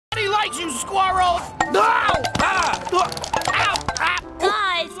likes you, squirrel! No!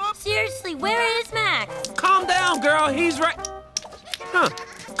 Guys, seriously, where is Max? Calm down, girl. He's right. Huh.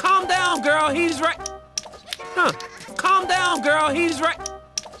 Calm down, girl. He's right. Huh. Calm down, girl. He's right.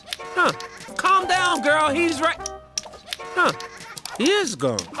 Huh. Calm down, girl. He's right. Huh. He is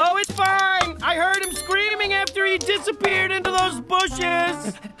gone. Oh, it's fine. I heard him screaming after he disappeared into those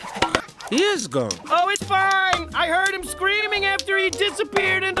bushes. He is gone. Oh, it's fine. I heard him screaming after he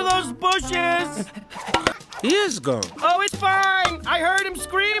disappeared into those bushes. He is gone. Oh, it's fine. I heard him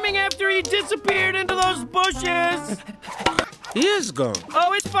screaming after he disappeared into those bushes. He is gone.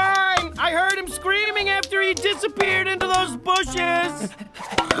 Oh, it's fine. I heard him screaming after he disappeared into those bushes.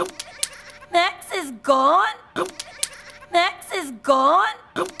 Max is gone? Max is gone?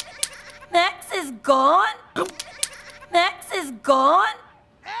 Max is gone? Max is gone?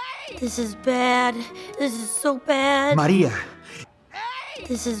 This is bad. This is so bad. Maria.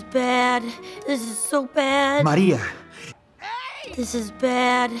 This is bad. This is so bad. Maria. This is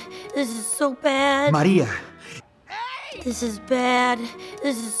bad. This is so bad. Maria. This is bad.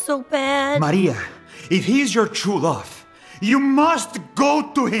 This is so bad. Maria, if he's your true love, you must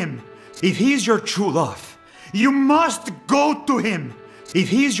go to him. If he's your true love, you must go to him. If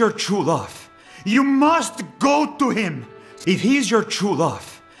he's your true love, you must go to him. If he's your true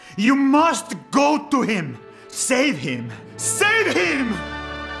love, you must go to him. Save him. Save him!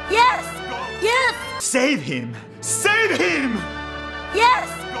 Yes! Yes! Save him. Save him! Yes!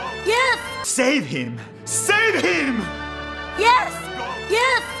 Yes! Save him. Save him! Yes!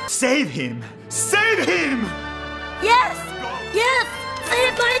 Yes! Save him. Save him! Yes! Yes!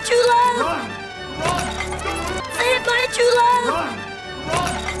 Save my true love! Run! Save my true love! Run!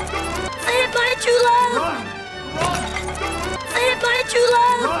 Save my true love! Run! Save my true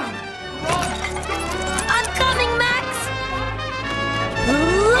love! Run! I'm coming, Max!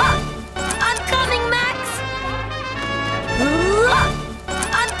 I'm coming, Max!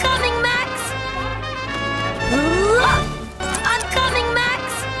 I'm coming, Max! I'm coming, Max!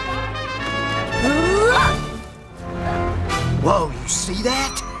 Whoa, you see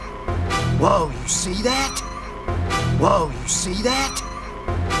that? Whoa, you see that? Whoa, you see that?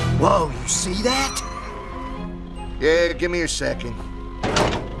 Whoa, you see that? Yeah, give me a second.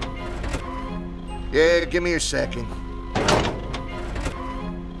 Yeah, give me a second.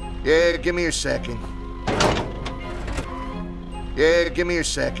 Yeah, give me a second. Yeah, give me a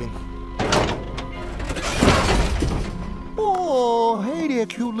second. Oh, hey there,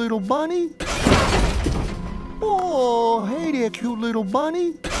 cute little bunny. Oh, hey there, cute little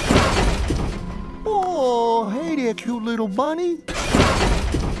bunny. Oh, hey there, cute little bunny.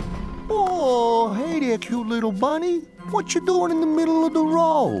 Oh, hey there, cute little bunny. What you doing in the middle of the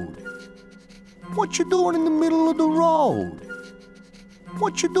road? What you doing in the middle of the road?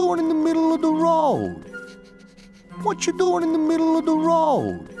 What you doing in the middle of the road? What you doing in the middle of the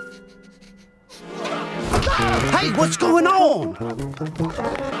road? Hey, what's going on?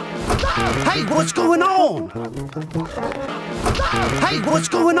 Hey, what's going on? Hey, what's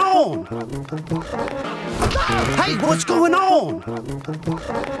going on? Hey, what's going on?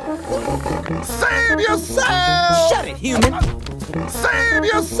 Save yourself! Shut it, human! Save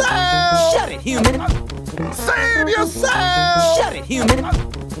yourself! Shut it, human! Save yourself! Shut it, human!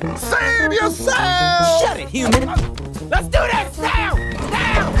 Save yourself! Shut it, human! Let's do this!